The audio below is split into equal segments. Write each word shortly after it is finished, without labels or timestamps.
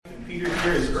Peter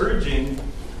here is urging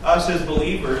us as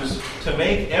believers to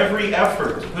make every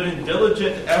effort, to put in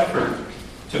diligent effort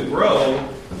to grow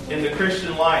in the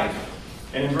Christian life.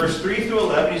 And in verse 3 through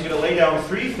 11, he's going to lay down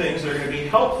 3 things that are going to be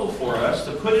helpful for us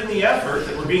to put in the effort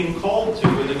that we're being called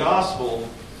to in the gospel.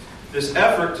 This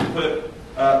effort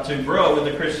to grow in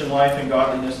the Christian life in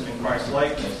godliness and in Christ's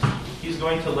likeness. He's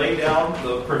going to lay down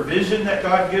the provision that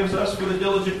God gives us for the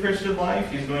diligent Christian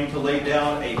life. He's going to lay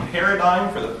down a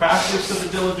paradigm for the practice of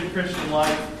the diligent Christian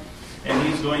life. And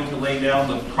he's going to lay down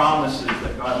the promises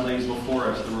that God lays before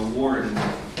us, the reward and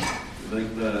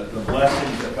the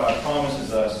blessings that God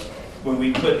promises us when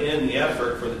we put in the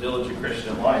effort for the diligent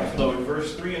Christian life. So in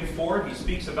verse 3 and 4, he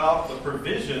speaks about the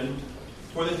provision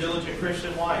for the diligent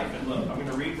Christian life. And look, I'm going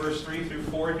to read verse 3 through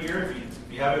 4 here.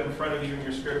 If you have it in front of you in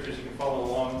your scriptures, you can follow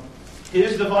along.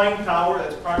 His divine power,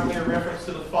 that's primarily a reference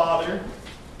to the Father.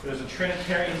 There's a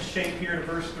Trinitarian shape here in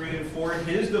verse 3 and 4.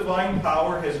 His divine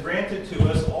power has granted to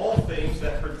us all things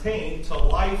that pertain to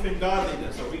life and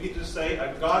godliness. Or we could just say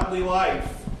a godly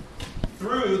life.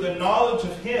 Through the knowledge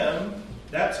of Him,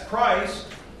 that's Christ,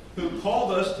 who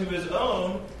called us to His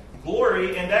own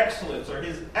glory and excellence, or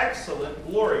His excellent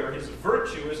glory, or His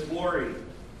virtuous glory,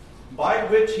 by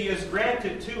which He has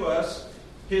granted to us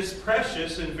His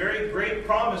precious and very great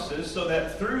promises, so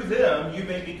that through them you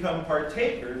may become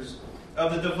partakers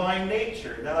of the divine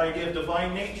nature. That idea of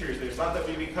divine nature is it's not that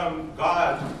we become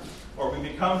God or we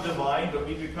become divine, but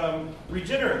we become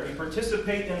regenerate. We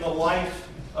participate in the life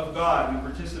of God. We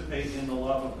participate in the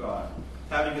love of God,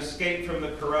 having escaped from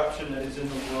the corruption that is in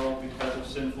the world because of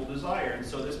sinful desire. And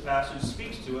so this passage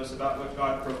speaks to us about what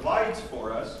God provides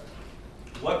for us,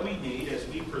 what we need as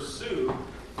we pursue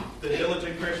the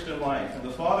diligent Christian life. And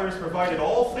the Father has provided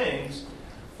all things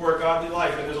for a godly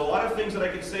life. And there's a lot of things that I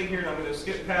could say here, and I'm going to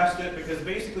skip past it, because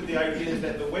basically the idea is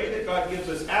that the way that God gives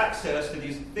us access to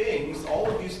these things, all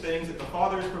of these things that the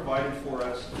Father has provided for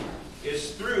us,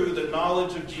 is through the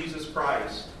knowledge of Jesus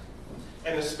Christ.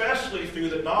 And especially through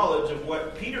the knowledge of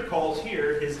what Peter calls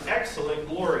here His excellent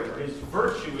glory, or His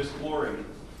virtuous glory.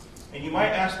 And you might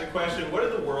ask the question, what in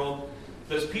the world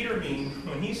does Peter mean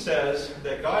when he says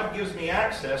that God gives me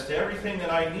access to everything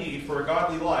that I need for a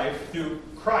godly life through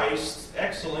Christ's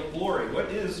excellent glory?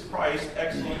 What is Christ's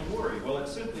excellent glory? Well,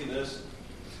 it's simply this.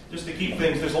 Just to keep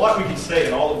things, there's a lot we can say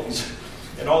in all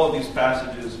of these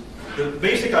passages. The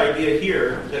basic idea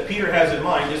here that Peter has in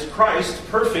mind is Christ's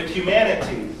perfect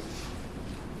humanity.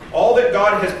 All that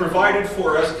God has provided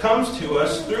for us comes to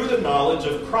us through the knowledge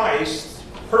of Christ's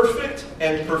perfect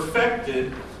and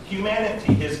perfected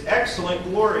humanity, His excellent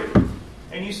glory.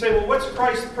 And you say, well, what's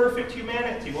Christ's perfect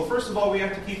humanity? Well, first of all, we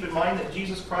have to keep in mind that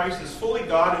Jesus Christ is fully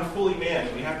God and fully man.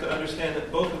 And we have to understand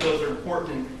that both of those are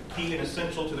important and key and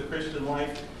essential to the Christian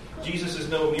life. Jesus is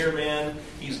no mere man.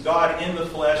 He's God in the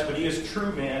flesh, but He is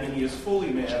true man and He is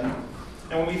fully man.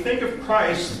 And when we think of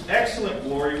Christ's excellent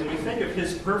glory, when we think of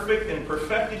His perfect and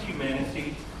perfected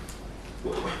humanity,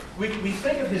 we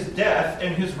think of His death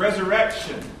and His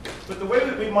resurrection. But the way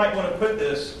that we might want to put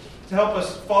this, to help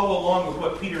us follow along with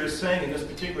what Peter is saying in this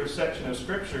particular section of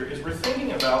Scripture, is we're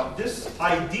thinking about this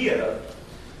idea,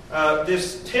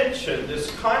 this tension,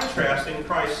 this contrast in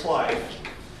Christ's life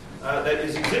that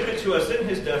is exhibited to us in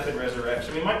His death and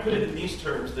resurrection. We might put it in these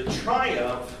terms: the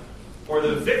triumph or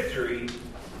the victory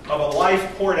of a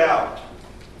life poured out,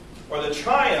 or the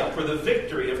triumph or the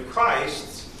victory of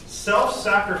Christ's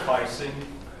self-sacrificing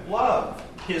love,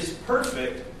 His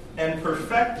perfect and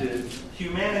perfected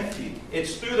humanity.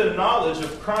 It's through the knowledge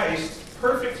of Christ's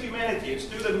perfect humanity. It's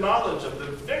through the knowledge of the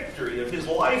victory of His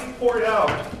life poured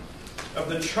out, of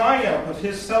the triumph of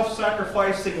His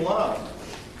self-sacrificing love,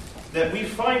 that we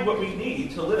find what we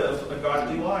need to live a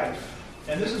godly life.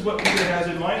 And this is what Peter has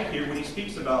in mind here when he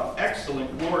speaks about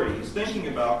excellent glory. He's thinking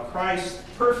about Christ's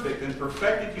perfect and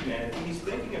perfected humanity. He's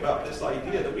thinking about this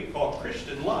idea that we call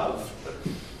Christian love.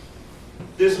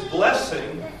 This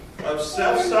blessing of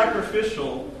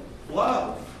self-sacrificial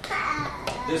love.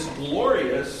 This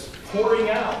glorious pouring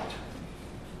out.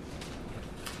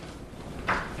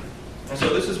 And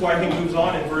so this is why he moves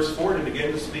on in verse 4 to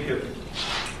begin to speak of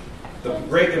the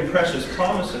great and precious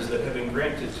promises that have been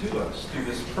granted to us through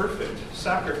this perfect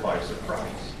sacrifice of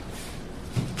Christ.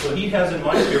 So he has in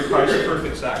mind here Christ's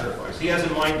perfect sacrifice. He has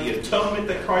in mind the atonement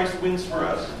that Christ wins for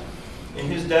us in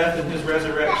His death and His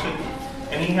resurrection.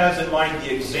 And he has in mind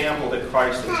the example that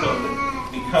Christ's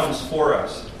atonement becomes for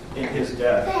us in His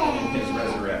death and in His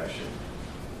resurrection.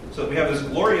 So we have this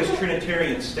glorious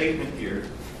Trinitarian statement here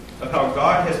of how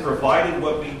God has provided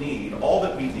what we need, all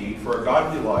that we need for a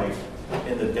godly life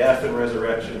in the death and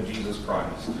resurrection of Jesus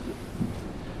Christ.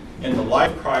 And the life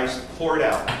of Christ poured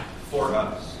out for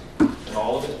us in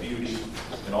all of its beauty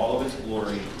in all of its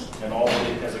glory and all that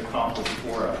it has accomplished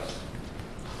for us.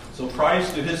 So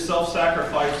Christ, through his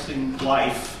self-sacrificing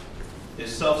life,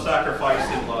 his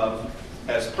self-sacrificing love,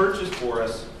 has purchased for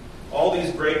us all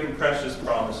these great and precious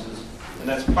promises. And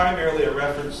that's primarily a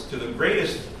reference to the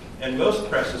greatest and most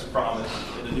precious promise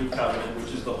in the New Covenant,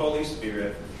 which is the Holy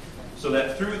Spirit. So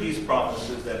that through these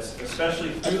promises, that's especially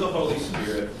through the Holy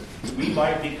Spirit, we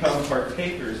might become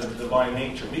partakers of the divine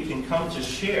nature. We can come to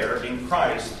share in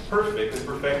Christ's perfect and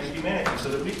perfected humanity, so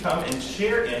that we come and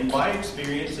share in, by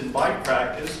experience and by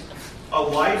practice, a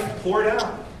life poured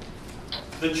out.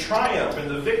 The triumph and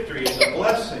the victory and the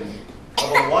blessing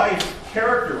of a life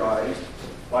characterized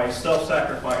by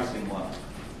self-sacrificing love.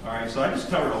 All right, so I just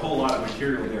covered a whole lot of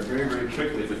material there very, very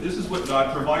quickly, but this is what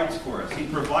God provides for us. He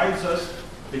provides us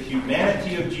the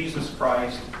humanity of Jesus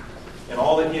Christ and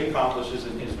all that he accomplishes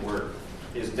in his work,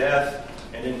 his death,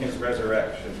 and in his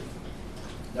resurrection.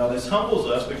 Now this humbles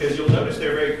us because you'll notice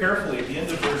there very carefully at the end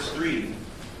of verse 3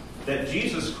 that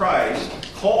Jesus Christ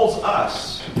calls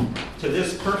us to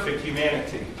this perfect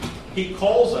humanity. He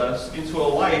calls us into a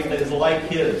life that is like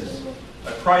his,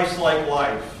 a Christ-like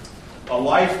life, a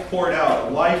life poured out,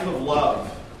 a life of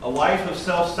love, a life of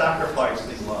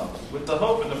self-sacrificing love, with the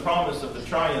hope and the promise of the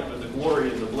triumph and the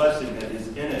glory and the blessing that is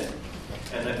in it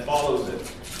and that follows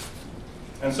it.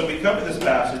 And so we come to this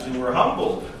passage and we're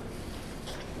humbled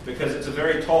because it's a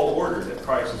very tall order that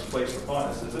Christ has placed upon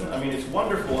us, isn't it? I mean, it's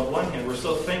wonderful on one hand. We're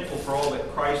so thankful for all that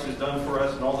Christ has done for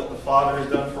us and all that the Father has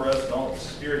done for us and all that the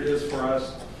Spirit is for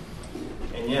us.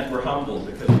 And yet we're humbled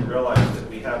because we realize that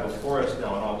we have before us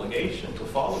now an obligation to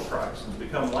follow Christ and to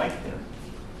become like him.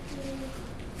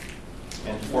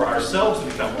 And for ourselves to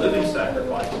become living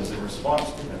sacrifices in response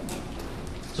to him.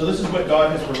 So this is what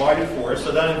God has provided for us.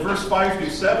 So then in verse 5 through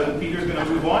 7, Peter's going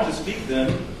to move on to speak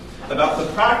then about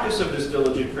the practice of this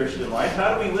diligent Christian life.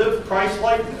 How do we live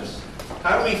Christ-likeness?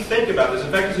 How do we think about this?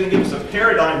 In fact, he's going to give us a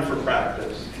paradigm for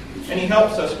practice. And he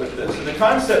helps us with this. And the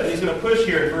concept that he's going to push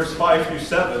here in verse 5 through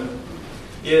 7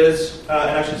 is, and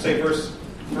I should say verse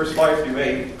 5 through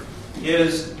 8,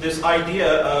 is this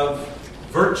idea of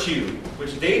virtue,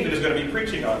 which David is going to be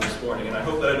preaching on this morning. And I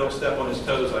hope that I don't step on his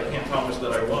toes. I can't promise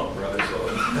that I won't, brother. So.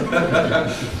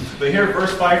 But here,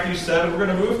 verse 5 through 7, we're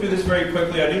going to move through this very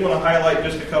quickly. I do want to highlight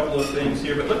just a couple of things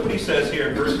here. But look what he says here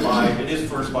in verse 5. It is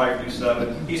verse 5 through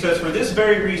 7. He says, "For this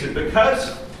very reason,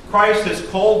 because Christ has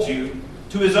called you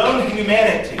to his own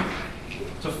humanity,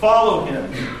 to follow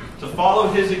him, to follow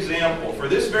his example. For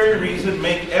this very reason,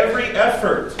 make every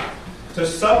effort to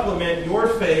supplement your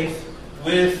faith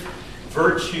with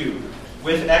virtue,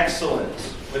 with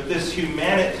excellence, with this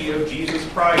humanity of Jesus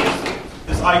Christ."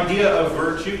 This idea of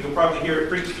virtue, you'll probably hear it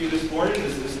preached to you this morning,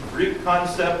 is this Greek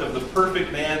concept of the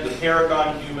perfect man, the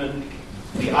paragon human,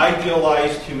 the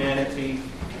idealized humanity.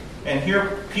 And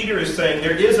here Peter is saying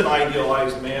there is an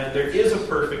idealized man, there is a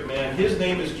perfect man. His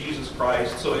name is Jesus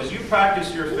Christ. So as you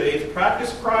practice your faith,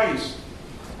 practice Christ.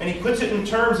 And he puts it in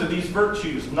terms of these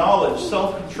virtues: knowledge,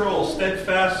 self-control,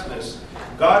 steadfastness,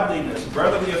 godliness,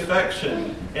 brotherly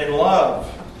affection, and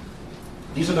love.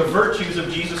 These are the virtues of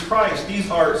Jesus Christ.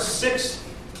 These are 6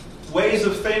 ways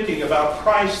of thinking about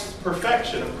Christ's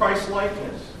perfection, of Christ's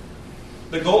likeness.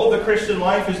 The goal of the Christian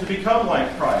life is to become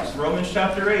like Christ. Romans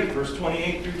chapter 8, verse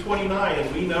 28 through 29.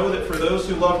 And we know that for those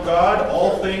who love God,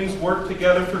 all things work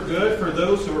together for good, for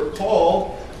those who are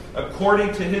called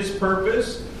according to his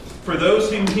purpose. For those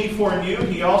whom he foreknew,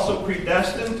 he also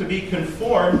predestined to be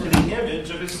conformed to the image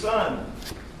of his Son,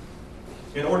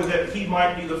 in order that he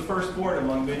might be the firstborn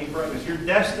among many brothers. Your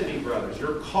destiny, brothers,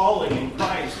 your calling in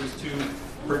Christ is to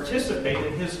participate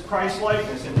in his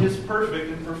Christ-likeness, in his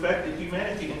perfect and perfected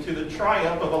humanity, into the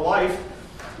triumph of a life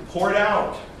poured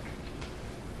out.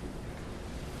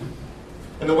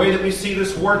 And the way that we see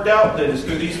this worked out then is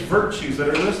through these virtues that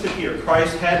are listed here.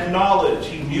 Christ had knowledge.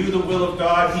 He knew the will of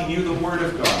God. He knew the Word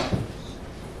of God.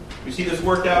 We see this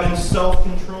worked out in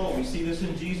self-control. We see this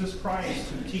in Jesus Christ,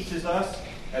 who teaches us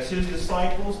as his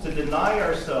disciples to deny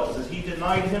ourselves as he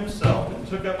denied himself and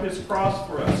took up his cross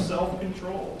for us,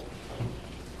 self-control.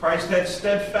 Christ had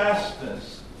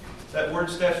steadfastness. That word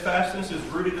steadfastness is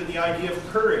rooted in the idea of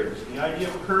courage. The idea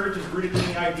of courage is rooted in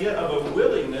the idea of a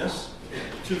willingness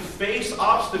to face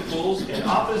obstacles and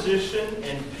opposition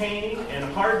and pain and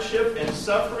hardship and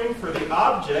suffering for the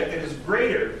object that is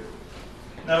greater.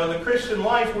 Now, in the Christian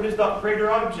life, what is that greater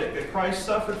object that Christ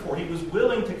suffered for? He was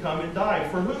willing to come and die.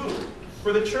 For who?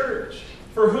 For the church.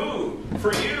 For who?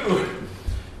 For you.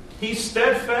 He's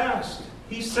steadfast.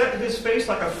 He set his face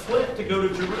like a flint to go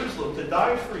to Jerusalem to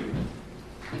die for you.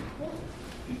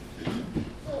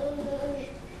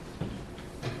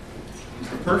 He's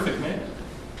the perfect man.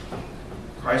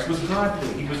 Christ was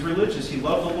godly. He was religious. He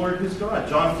loved the Lord his God.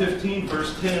 John 15,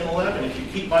 verse 10 and 11. If you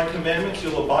keep my commandments,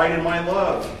 you'll abide in my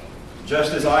love,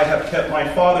 just as I have kept my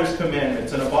Father's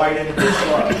commandments and abide in his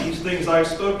love. These things I have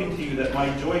spoken to you, that my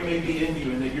joy may be in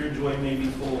you and that your joy may be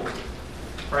full.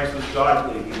 Christ was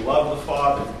godly. He loved the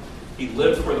Father. He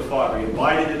lived for the Father. He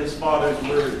abided in his Father's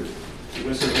word. It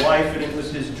was his life and it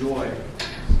was his joy.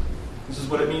 This is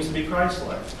what it means to be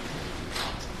Christ-like.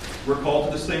 We're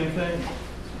called to the same thing.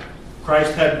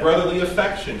 Christ had brotherly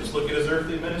affection. Just look at his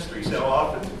earthly ministry. So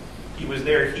often he was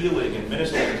there healing and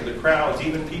ministering to the crowds,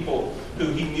 even people who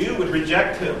he knew would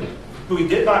reject him, who he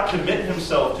did not commit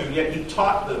himself to, yet he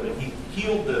taught them and he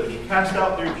healed them. He cast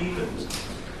out their demons.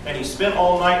 And he spent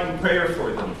all night in prayer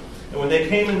for them. And when they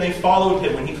came and they followed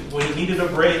him, when he needed a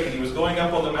break and he was going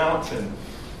up on the mountain,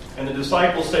 and the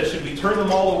disciples said, should we turn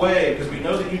them all away because we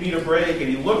know that you need a break? And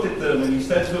he looked at them and he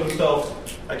said to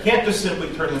himself, I can't just simply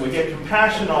turn them away. He had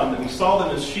compassion on them. He saw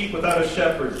them as sheep without a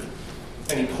shepherd.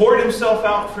 And he poured himself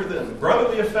out for them.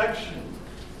 Brotherly affection.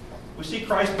 We see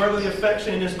Christ's brotherly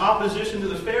affection in his opposition to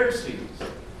the Pharisees.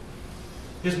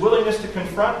 His willingness to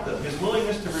confront them. His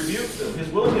willingness to rebuke them. His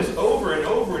willingness over and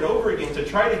over and over again to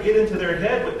try to get into their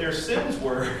head what their sins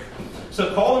were.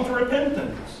 So call them to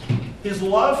repentance. His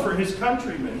love for his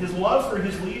countrymen. His love for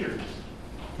his leaders.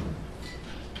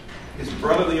 His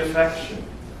brotherly affection.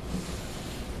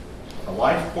 A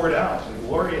life poured out. The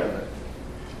glory of it.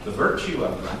 The virtue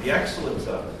of it. The excellence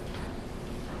of it.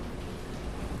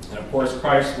 And of course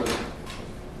Christ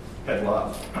had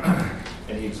love.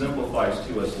 And he exemplifies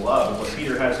to us love. And what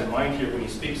Peter has in mind here when he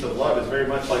speaks of love is very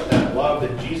much like that love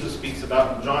that Jesus speaks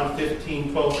about in John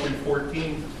 15, 12 through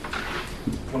 14.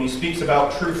 When he speaks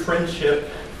about true friendship,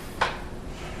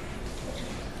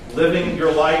 living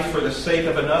your life for the sake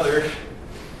of another,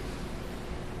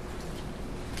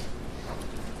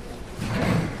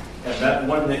 and that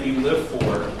one that you live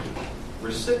for,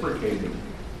 reciprocating.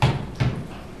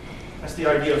 That's the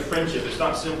idea of friendship. It's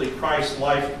not simply Christ's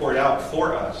life poured out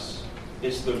for us.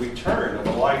 It's the return of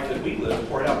the life that we live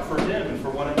poured out for him and for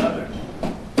one another.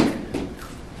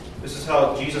 This is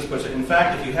how Jesus puts it. In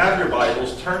fact, if you have your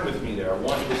Bibles, turn with me there. I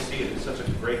want you to see it. It's such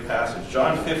a great passage.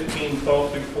 John 15,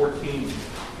 12 through 14.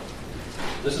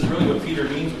 This is really what Peter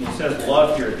means when he says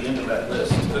love here at the end of that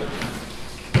list.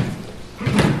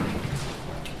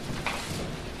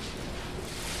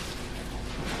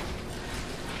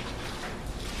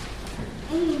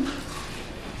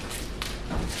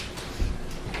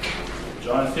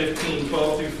 John 15,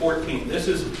 12 through 14. This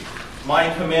is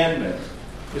my commandment.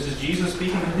 This is Jesus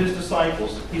speaking to his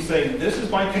disciples. He's saying, this is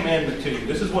my commandment to you.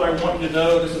 This is what I want you to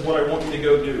know. This is what I want you to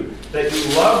go do. That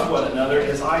you love one another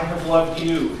as I have loved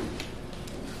you.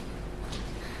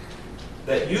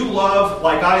 That you love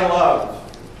like I love.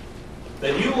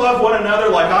 That you love one another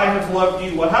like I have loved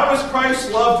you. Well, how has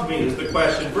Christ loved me is the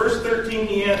question. Verse 13,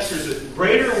 he answers it.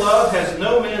 Greater love has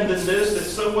no man than this, that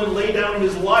someone lay down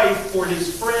his life for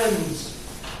his friends.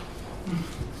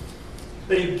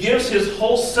 That he gives his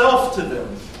whole self to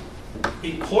them.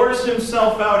 He pours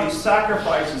himself out. He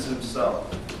sacrifices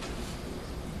himself.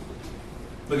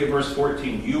 Look at verse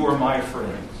 14. You are my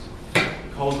friends. He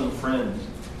calls them friends.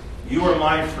 You are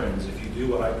my friends if you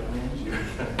do what I command you.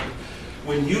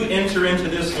 When you enter into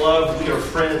this love, we are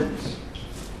friends.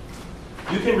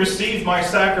 You can receive my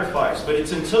sacrifice, but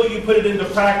it's until you put it into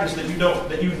practice that you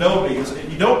know me.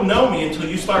 You don't know me until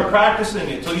you start practicing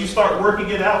it, until you start working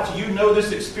it out, till you know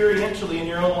this experientially in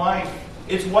your own life.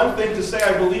 It's one thing to say,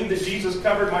 I believe that Jesus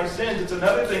covered my sins. It's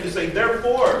another thing to say,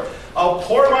 therefore, I'll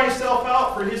pour myself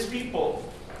out for his people.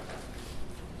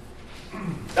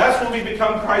 That's when we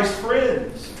become Christ's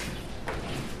friends.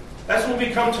 That's when we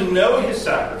come to know his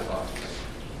sacrifice.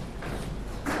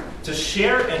 To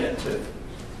share in it, to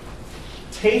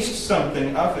taste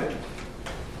something of it.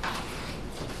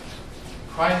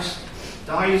 Christ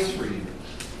dies for you.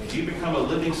 And you become a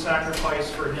living sacrifice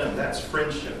for him. That's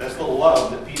friendship. That's the love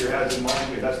that Peter has in mind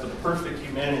here. That's the perfect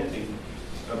humanity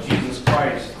of Jesus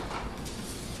Christ.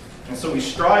 And so we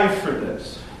strive for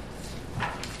this.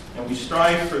 And we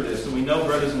strive for this. And we know,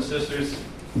 brothers and sisters,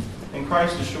 and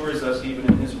Christ assures us even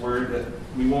in his word that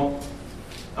we won't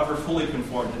ever fully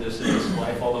conform to this in this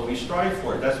life, although we strive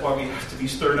for it. That's why we have to be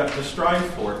stirred up to strive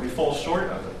for it. We fall short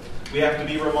of it. We have to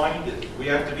be reminded. We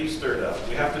have to be stirred up.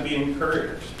 We have to be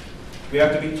encouraged. We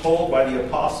have to be told by the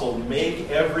apostle, make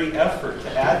every effort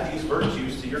to add these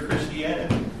virtues to your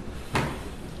Christianity.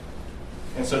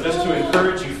 And so just to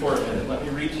encourage you for a minute, let me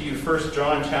read to you 1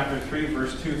 John chapter 3,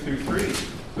 verse 2 through 3.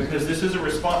 Because this is a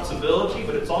responsibility,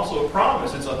 but it's also a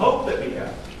promise. It's a hope that we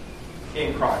have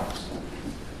in Christ.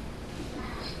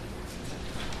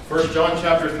 1 John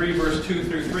chapter 3, verse 2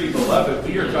 through 3. Beloved,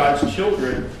 we are God's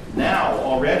children now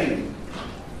already.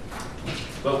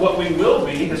 But what we will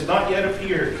be has not yet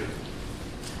appeared.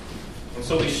 And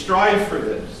so we strive for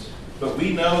this. But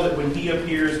we know that when he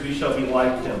appears, we shall be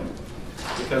like him,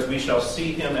 because we shall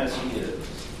see him as he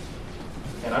is.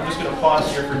 And I'm just going to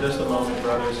pause here for just a moment,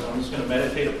 brothers. I'm just going to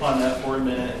meditate upon that for a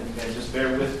minute and just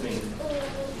bear with me.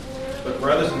 But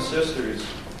brothers and sisters,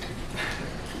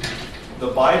 the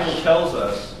Bible tells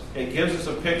us, it gives us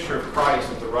a picture of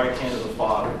Christ at the right hand of the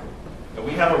Father. And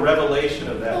we have a revelation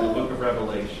of that in the book of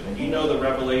Revelation. And you know the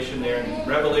revelation there in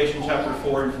Revelation chapter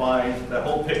 4 and 5, that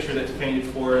whole picture that's painted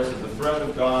for us of the throne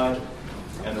of God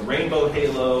and the rainbow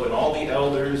halo and all the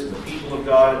elders and the people of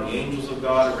God and the angels of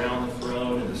God around the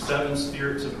throne and the seven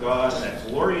spirits of God, and that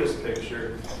glorious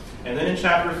picture. And then in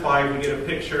chapter 5 we get a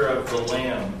picture of the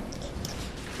Lamb.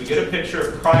 We get a picture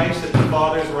of Christ at the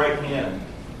Father's right hand.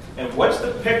 And what's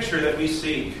the picture that we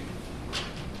see?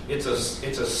 It's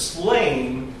a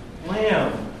slain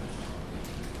lamb.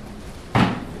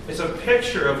 It's a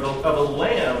picture of a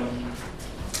lamb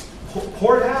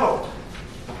poured out.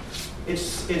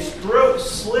 Its throat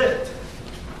slit.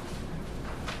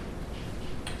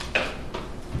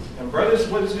 And brothers,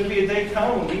 what is going to be a day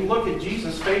coming when we look at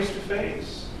Jesus face to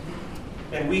face,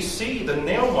 and we see the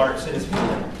nail marks in his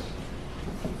hands,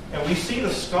 and we see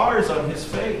the scars on his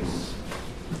face,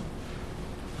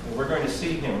 and we're going to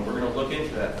see him. We're going to look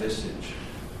into that visage.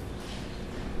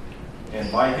 And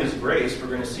by his grace, we're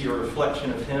going to see a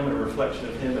reflection of him and a reflection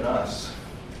of him in us.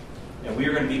 And we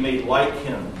are going to be made like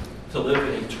him to live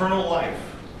an eternal life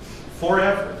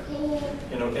forever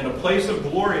in a place of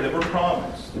glory that we're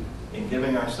promised in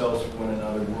giving ourselves for one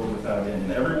another, world without end.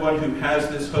 And everyone who has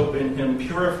this hope in him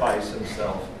purifies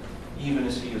himself even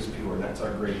as he is pure. That's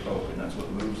our great hope, and that's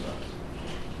what moves us.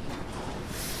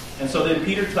 And so then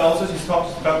Peter tells us, he's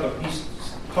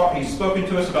spoken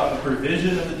to us about the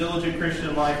provision of the diligent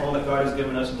Christian life, all that God has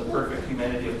given us in the perfect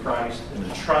humanity of Christ, and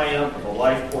the triumph of a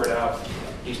life poured out.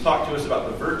 He's talked to us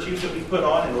about the virtues that we put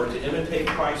on in order to imitate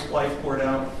Christ's life poured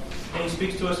out. And he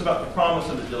speaks to us about the promise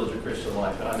of the diligent Christian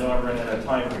life. And I know I'm running out of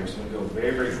time here, so I'm going to go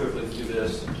very, very quickly through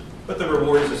this. But the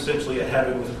reward is essentially a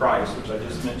heaven with Christ, which I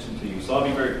just mentioned to you. So I'll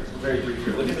be very, very brief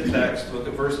here. Look at the text. Look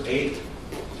at verse 8.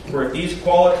 For if these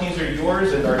qualities are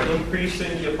yours and are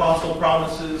increasing, the apostle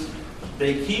promises,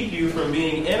 they keep you from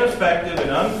being ineffective and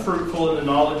unfruitful in the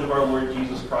knowledge of our Lord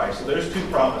Jesus Christ. So there's two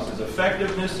promises,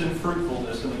 effectiveness and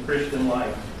fruitfulness in the Christian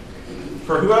life.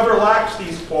 For whoever lacks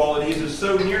these qualities is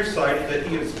so nearsighted that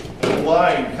he is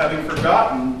blind, having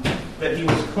forgotten that he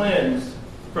was cleansed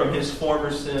from his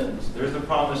former sins. There's the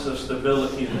promise of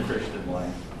stability in the Christian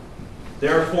life.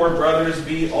 Therefore, brothers,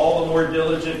 be all the more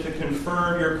diligent to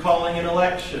confirm your calling and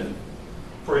election.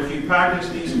 For if you practice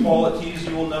these qualities,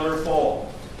 you will never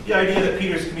fall. The idea that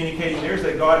Peter's communicating there is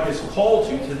that God has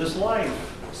called you to this life.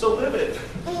 So live it.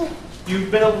 You've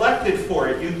been elected for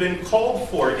it. You've been called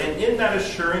for it. And in that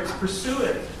assurance, pursue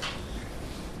it.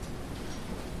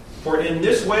 For in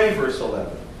this way, verse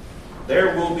 11,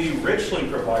 there will be richly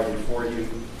provided for you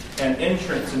an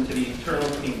entrance into the eternal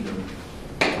kingdom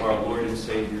of our Lord and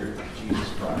Savior, Jesus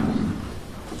Christ.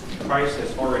 Christ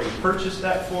has already purchased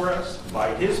that for us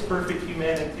by his perfect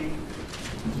humanity.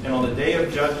 And on the day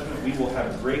of judgment, we will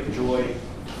have great joy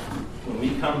when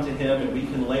we come to him and we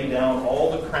can lay down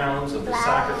all the crowns of the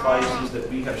sacrifices that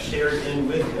we have shared in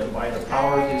with him by the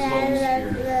power of his Holy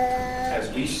Spirit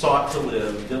as we sought to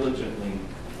live diligently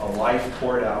a life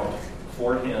poured out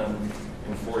for him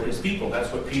and for his people.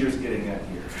 That's what Peter's getting at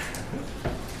here.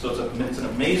 So it's an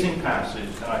amazing passage,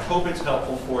 and I hope it's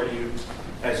helpful for you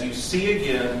as you see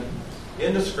again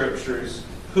in the Scriptures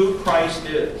who Christ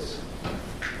is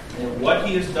and what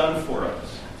he has done for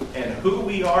us and who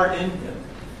we are in him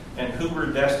and who we're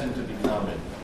destined to become.